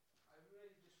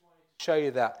really just wanted to show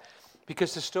you that,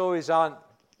 because the stories aren't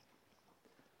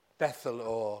Bethel,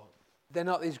 or they're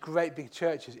not these great big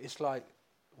churches. It's like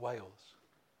Wales,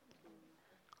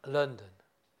 London.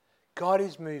 God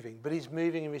is moving, but he's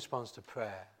moving in response to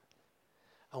prayer.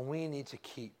 And we need to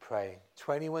keep praying.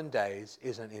 21 days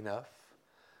isn't enough.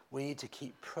 We need to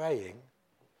keep praying.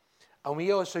 And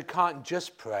we also can't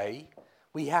just pray.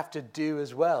 We have to do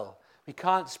as well. We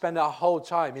can't spend our whole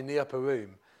time in the upper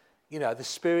room. The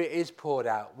Spirit is poured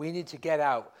out. We need to get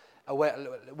out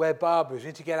where Barbara is. We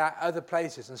need to get out other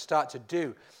places and start to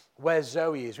do. Where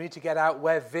Zoe is. We need to get out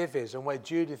where Viv is and where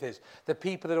Judith is. The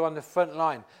people that are on the front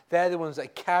line, they're the ones that are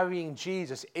carrying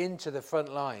Jesus into the front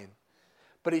line.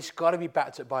 But it's got to be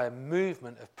backed up by a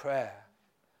movement of prayer.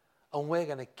 And we're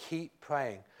going to keep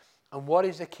praying. And what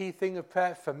is the key thing of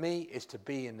prayer? For me, is to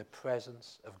be in the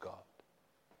presence of God.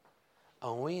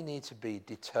 And we need to be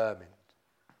determined.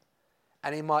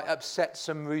 And it might upset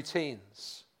some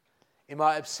routines. It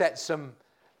might upset some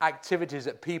activities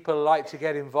that people like to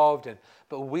get involved in.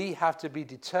 But we have to be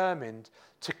determined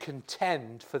to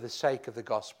contend for the sake of the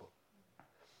gospel.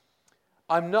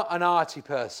 I'm not an arty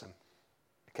person.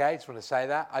 Okay, I just want to say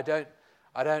that. I don't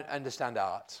understand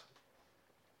art.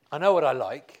 I know what I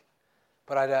like,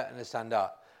 but I don't understand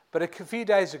art. But a few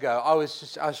days ago, I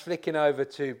was flicking over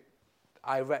to,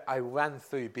 I ran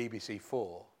through BBC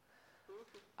 4.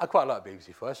 I quite like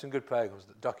BBC 4. There's some good programs,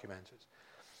 documentaries.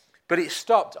 But it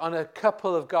stopped on a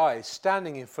couple of guys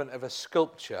standing in front of a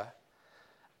sculpture.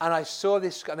 And I saw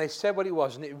this, and they said what it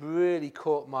was, and it really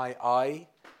caught my eye.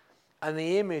 And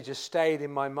the image has stayed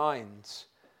in my mind.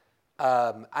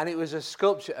 And it was a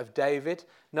sculpture of David.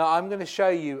 Now, I'm going to show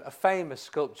you a famous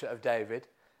sculpture of David.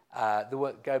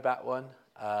 Go back one.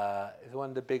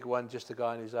 The big one, just a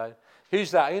guy on his own.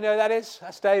 Who's that? You know who that is?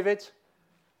 That's David.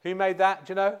 Who made that?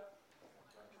 Do you know?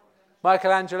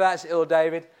 Michelangelo, that's little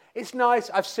David. It's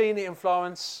nice. I've seen it in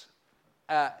Florence.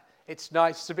 It's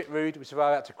nice. It's a bit rude, which is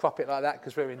why I had to crop it like that,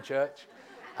 because we're in church.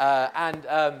 And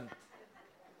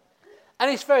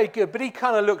it's very good, but he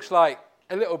kind of looks like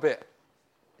a little bit,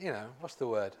 what's the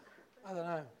word? I don't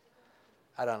know.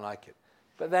 I don't like it.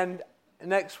 But then the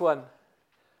next one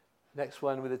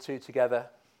with the two together.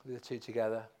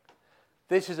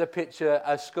 This is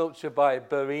a sculpture by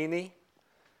Bernini,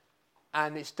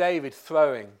 and it's David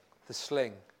throwing the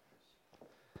sling.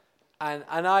 And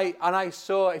I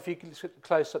saw, if you can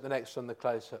close up the next one, the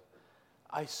close up,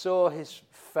 I saw his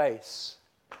face.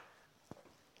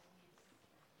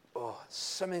 Oh,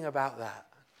 something about that.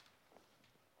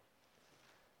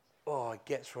 Oh, it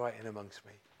gets right in amongst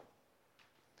me.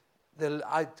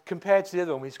 Compared to the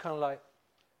other one, he's kind of like,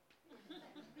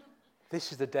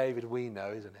 this is the David we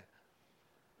know, isn't it?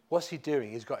 What's he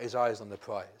doing? He's got his eyes on the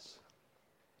prize.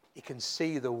 He can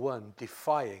see the one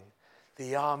defying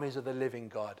the armies of the living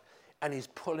God. And he's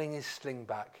pulling his sling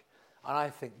back. And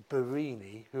I think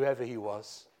Bernini, whoever he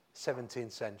was,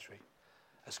 17th century,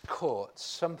 has caught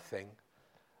something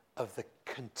of the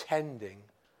contending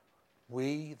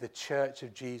we, the Church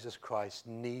of Jesus Christ,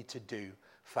 need to do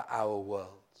for our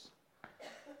worlds.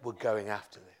 We're going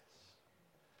after this.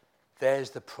 There's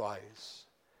the prize.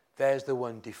 There's the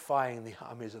one defying the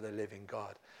armies of the living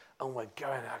God. And we're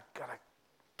going, I've got to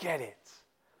get it.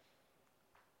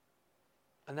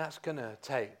 And that's going to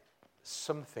take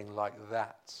something like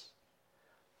that,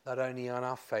 not only on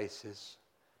our faces,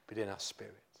 but in our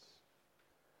spirits.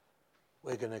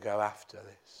 We're going to go after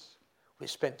this. We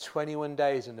spent 21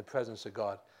 days in the presence of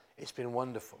God. It's been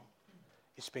wonderful.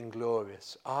 It's been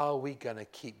glorious. Are we going to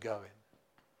keep going?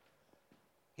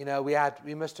 You know,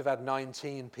 we must have had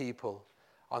 19 people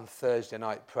on Thursday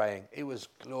night praying. It was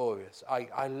glorious.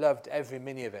 I loved every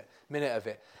minute of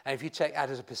it. And if you take that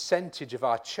as a percentage of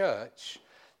our church,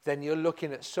 then you're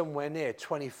looking at somewhere near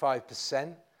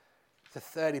 25% to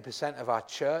 30% of our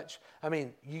church. I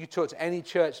mean, you talk to any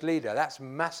church leader, that's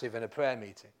massive in a prayer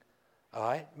meeting. All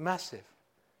right? Massive.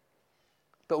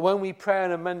 But when we pray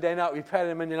on a Monday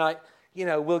night, you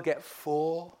know, we'll get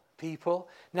 4 people.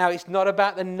 Now, it's not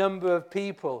about the number of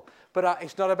people, but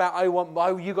it's not about,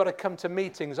 you got to come to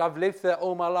meetings. I've lived there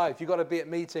all my life. You've got to be at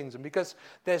meetings. And because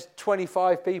there's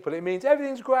 25 people, it means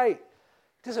everything's great.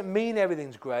 It doesn't mean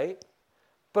everything's great.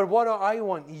 But what I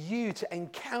want you to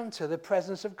encounter the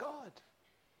presence of God.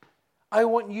 I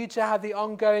want you to have the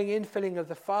ongoing infilling of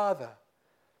the Father.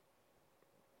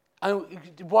 And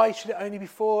why should it only be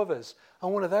 4 of us?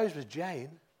 And one of those was Jane.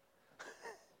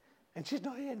 And she's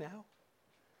not here now.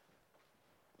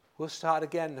 We'll start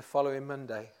again the following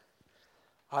Monday.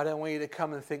 I don't want you to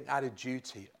come and think out of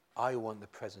duty. I want the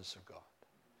presence of God.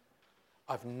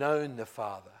 I've known the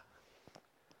Father.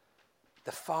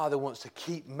 The Father wants to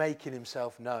keep making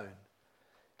himself known.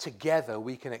 Together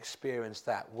we can experience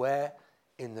that. Where?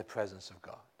 In the presence of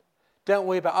God. Don't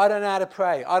worry about, I don't know how to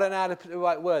pray. I don't know how to put the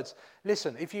right words.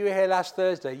 Listen, if you were here last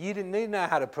Thursday, you didn't need to know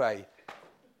how to pray.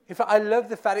 In fact, I love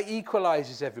the fact it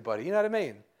equalizes everybody. You know what I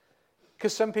mean?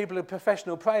 Because some people are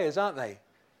professional prayers, aren't they?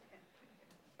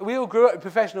 We all grew up with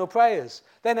professional prayers.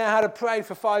 They know how to pray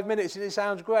for 5 minutes and it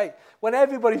sounds great. When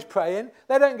everybody's praying,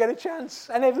 they don't get a chance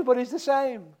and everybody's the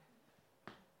same.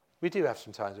 We do have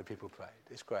some times when people pray.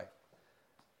 It's great.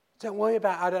 Don't worry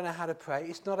about, I don't know how to pray.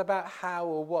 It's not about how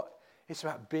or what. It's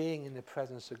about being in the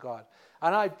presence of God.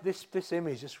 And this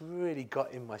image just really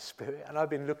got in my spirit. And I've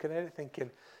been looking at it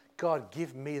thinking, God,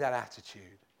 give me that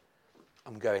attitude.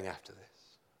 I'm going after this.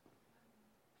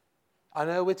 I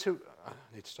need to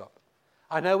stop.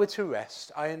 I know we're to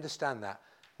rest. I understand that.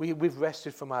 We've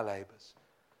rested from our labors.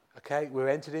 Okay? We're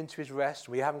entered into his rest.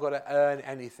 We haven't got to earn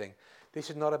anything. This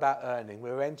is not about earning.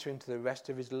 We're entering into the rest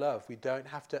of his love. We don't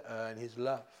have to earn his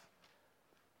love.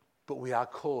 But we are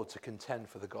called to contend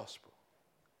for the gospel.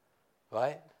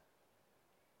 Right?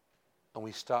 And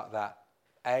we start that,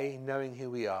 A, knowing who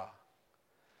we are,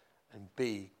 and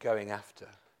B, going after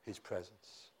his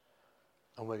presence.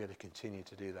 And we're going to continue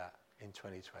to do that in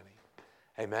 2020.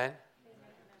 Amen? Amen.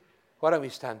 Why don't we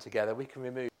stand together? We can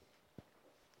remove.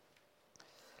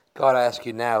 God, I ask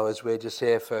you now, as we're just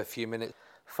here for a few minutes,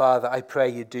 Father, I pray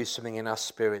you do something in our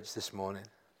spirits this morning.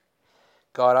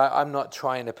 God, I'm not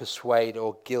trying to persuade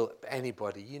or guilt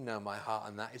anybody. You know my heart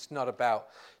on that. It's not about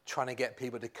trying to get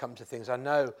people to come to things. I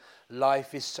know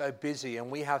life is so busy and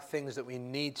we have things that we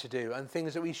need to do and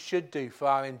things that we should do for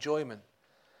our enjoyment.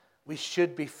 We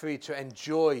should be free to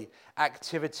enjoy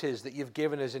activities that you've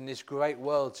given us in this great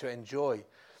world to enjoy.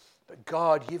 But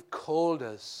God, you've called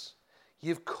us.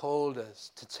 You've called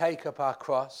us to take up our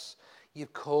cross.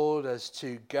 You've called us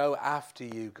to go after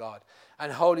you, God.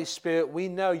 And Holy Spirit, we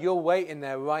know you're waiting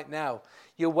there right now.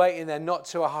 You're waiting there not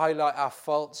to highlight our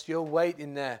faults. You're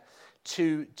waiting there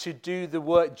to do the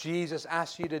work Jesus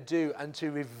asked you to do and to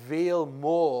reveal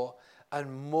more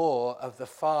and more of the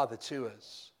Father to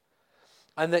us.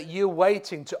 And that you're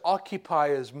waiting to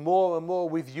occupy us more and more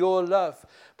with your love.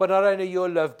 But not only your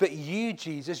love, but you,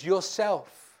 Jesus,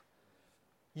 yourself.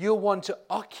 You want to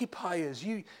occupy us.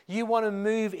 You want to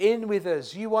move in with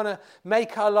us. You want to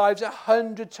make our lives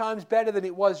 100 times better than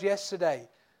it was yesterday.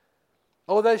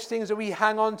 All those things that we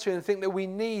hang on to and think that we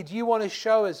need, you want to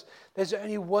show us there's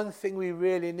only one thing we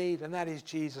really need, and that is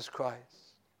Jesus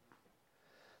Christ.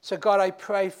 So God, I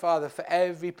pray, Father, for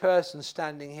every person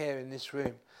standing here in this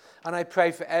room. And I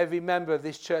pray for every member of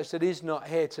this church that is not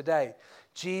here today.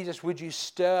 Jesus, would you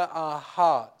stir our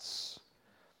hearts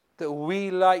that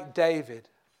we, like David,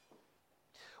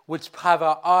 would have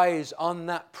our eyes on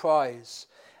that prize,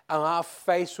 and our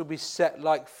face will be set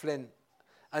like flint.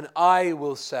 And I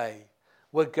will say,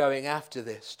 we're going after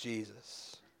this,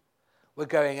 Jesus. We're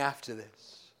going after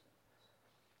this.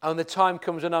 And when the time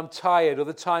comes when I'm tired, or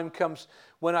the time comes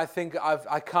when I think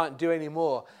I can't do any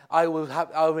more,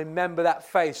 I'll remember that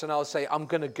face and I'll say, I'm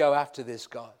going to go after this,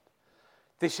 God.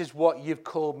 This is what you've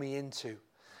called me into.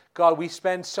 God, we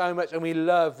spend so much and we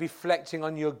love reflecting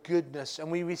on your goodness, and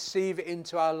we receive it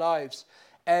into our lives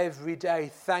every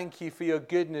day. Thank you for your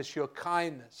goodness, your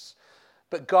kindness.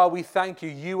 But God, we thank you.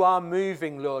 You are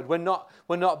moving, Lord. We're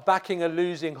not backing a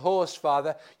losing horse,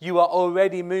 Father. You are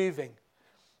already moving.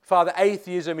 Father,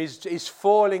 atheism is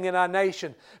falling in our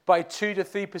nation by 2 to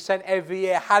 3% every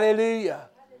year. Hallelujah.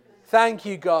 Thank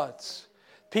you, God.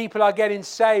 People are getting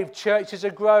saved. Churches are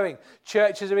growing.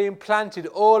 Churches are being planted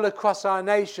all across our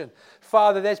nation.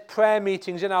 Father, there's prayer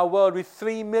meetings in our world with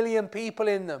 3 million people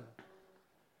in them.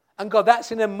 And God,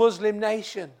 that's in a Muslim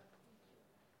nation.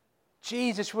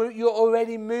 Jesus, you're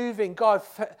already moving. God,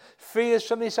 free us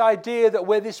from this idea that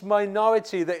we're this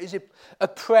minority that is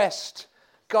oppressed.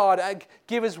 God,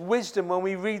 give us wisdom when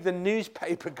we read the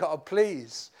newspaper, God,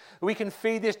 please. We can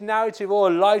feed this narrative, oh,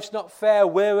 life's not fair,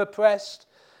 we're oppressed.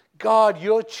 God,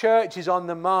 your church is on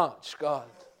the march, God.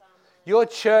 Your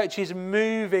church is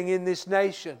moving in this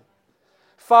nation.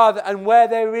 Father, and where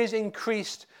there is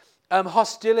increased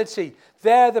hostility,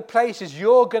 they're the places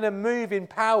you're going to move in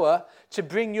power to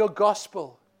bring your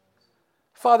gospel.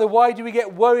 Father, why do we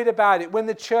get worried about it when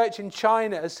the church in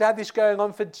China has had this going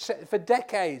on for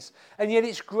decades, and yet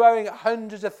it's growing at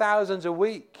hundreds of thousands a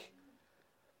week?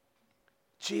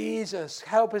 Jesus,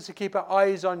 help us to keep our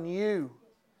eyes on you,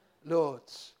 Lord,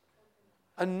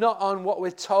 and not on what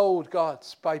we're told, God,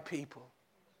 by people.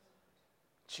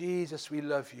 Jesus, we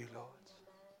love you, Lord.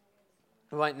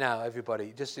 Right now,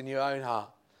 everybody, just in your own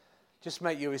heart, just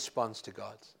make your response to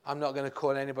God. I'm not going to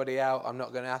call anybody out. I'm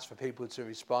not going to ask for people to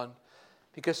respond,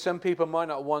 because some people might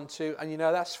not want to, and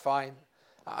that's fine.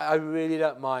 I really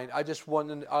don't mind.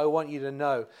 I want you to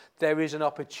know there is an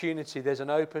opportunity. There's an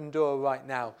open door right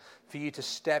now for you to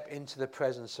step into the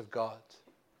presence of God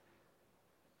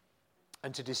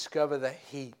and to discover the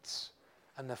heat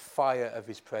and the fire of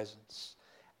his presence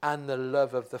and the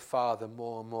love of the Father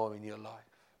more and more in your life.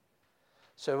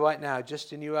 So right now,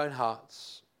 just in your own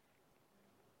hearts,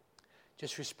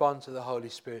 just respond to the Holy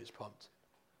Spirit's prompting.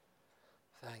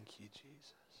 Thank you,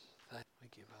 Jesus. We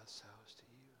give ourselves to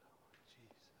you, Lord.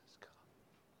 Jesus, come.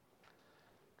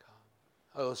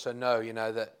 I also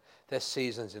know, that there's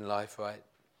seasons in life, right?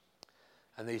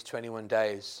 And these 21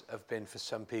 days have been for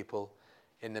some people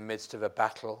in the midst of a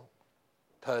battle,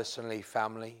 personally,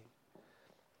 family.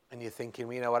 And you're thinking,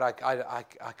 well, you know what, I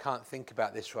can't think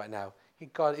about this right now.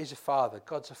 God is a father.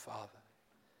 God's a father.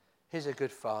 He's a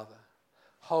good father.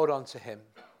 Hold on to him.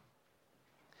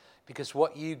 Because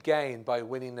what you gain by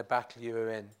winning the battle you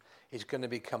are in is going to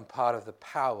become part of the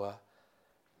power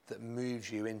that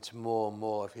moves you into more and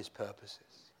more of his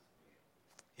purposes.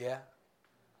 Yeah?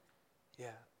 Yeah.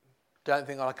 Don't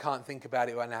think, I can't think about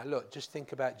it right now. Look, just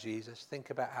think about Jesus. Think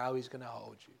about how he's going to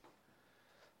hold you.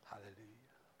 Hallelujah.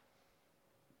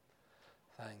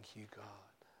 Thank you, God.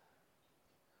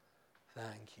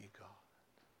 Thank you, God.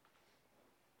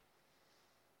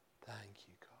 Thank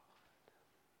you, God.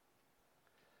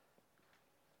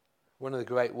 One of the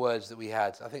great words that we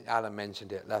had, I think Alan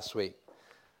mentioned it last week.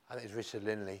 I think it's Richard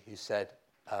Lindley who said,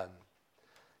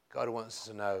 God wants us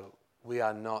to know we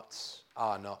are not.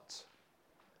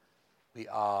 We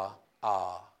are.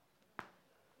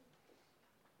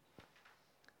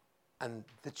 And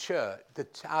the church,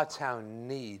 our town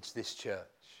needs this church.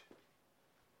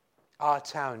 Our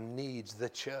town needs the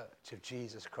church of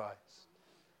Jesus Christ.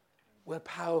 We're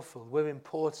powerful. We're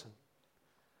important.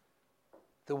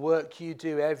 The work you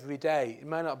do every day, it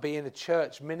may not be in a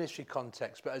church ministry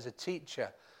context, but as a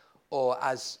teacher or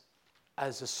as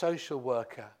a social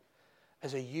worker,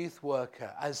 as a youth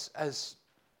worker, as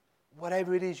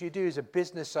whatever it is you do as a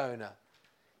business owner,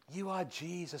 you are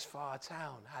Jesus for our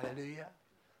town. Hallelujah.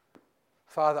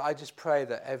 Father, I just pray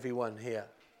that everyone here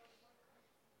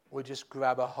would just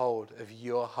grab a hold of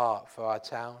your heart for our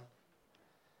town,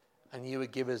 and you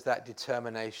would give us that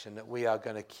determination that we are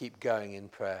going to keep going in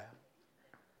prayer,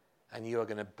 and you are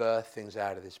going to birth things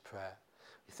out of this prayer.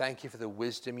 We thank you for the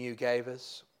wisdom you gave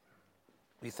us.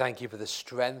 We thank you for the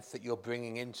strength that you're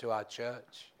bringing into our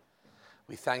church.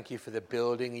 We thank you for the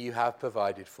building you have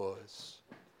provided for us.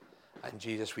 And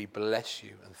Jesus, we bless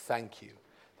you and thank you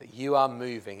that you are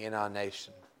moving in our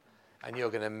nation, and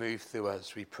you're going to move through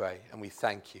us, we pray, and we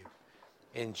thank you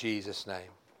in Jesus'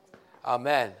 name.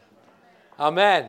 Amen. Amen.